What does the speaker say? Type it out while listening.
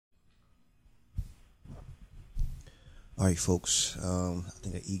All right, folks. I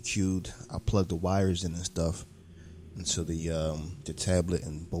think I EQ'd. I plugged the wires in and stuff into the tablet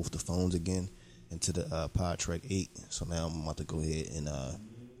and both the phones again into the PodTrack 8. So now I'm about to go ahead and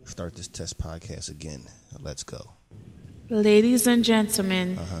start this test podcast again. Let's go. Ladies and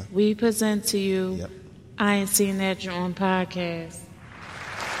gentlemen, we present to you I Ain't Seen That Joint podcast.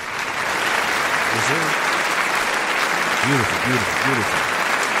 Yes, sir. Beautiful, beautiful, beautiful.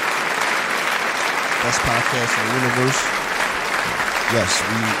 Best podcast in the universe. Yes,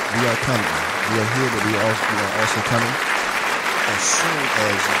 we are coming. We are here, but we are also coming. As soon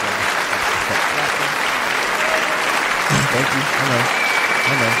as you guys start clapping. Thank you. I know.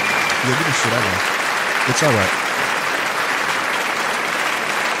 Yeah, give me shit. I know. It's all right.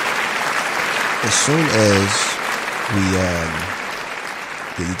 As soon as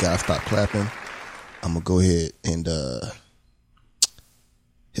you guys stop clapping, I'm gonna go ahead and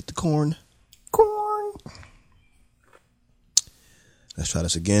hit the corn. Let's try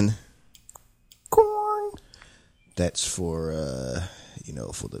this again. Corn. That's for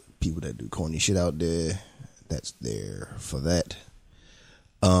for the people that do corny shit out there. That's there for that.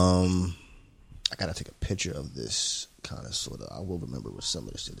 I gotta take a picture of this kind of sort of. I will remember where some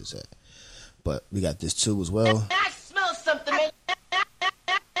of the shit is at. But we got this too as well. I smell something, man.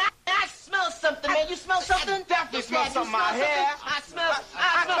 I smell something, man. You smell something? I definitely smell something in my hair. I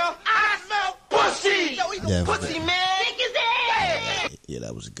smell pussy. Yo, he's a pussy, man. Stick his head. Yeah,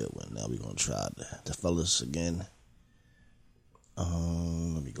 that was a good one. Now we're going to try the fellas again.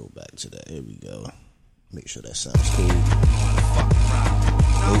 Let me go back to that. Here we go. Make sure that sounds cool. Don't have to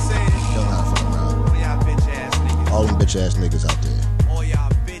fuck around. All them bitch ass niggas out there.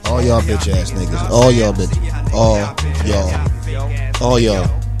 All y'all bitch ass niggas. All y'all bitch. All y'all.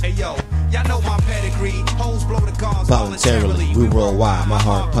 Voluntarily, we roll wild. My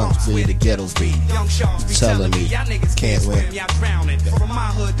heart pumps through the ghetto beat. Telling me, can't win.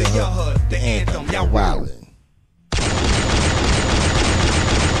 The anthem, y'all wildin'.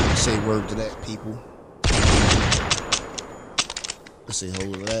 Say word to that, people. Let's say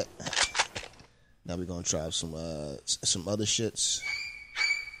hold to that. Now we're gonna try some other shits.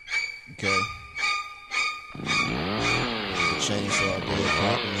 Okay. The chainsaw out there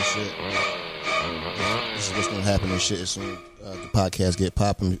popping and shit. This is what's gonna happen and shit. As soon as the podcast get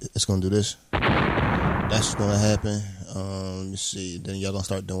popping, it's gonna do this. That's what's gonna happen. Let me see. Then y'all gonna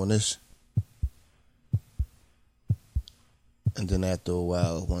start doing this. And then after a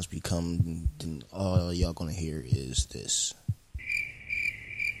while, once we come, then all y'all gonna hear is this.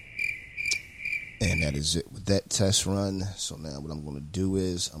 And that is it with that test run. So now what I'm going to do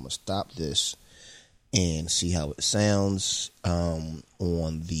is I'm going to stop this and see how it sounds on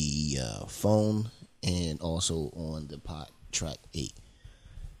the phone and also on the PodTrack 8.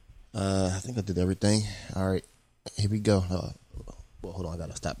 I think I did everything. All right, here we go. Well, hold on. I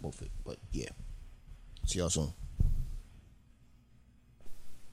got to stop both of it. But yeah, see y'all soon.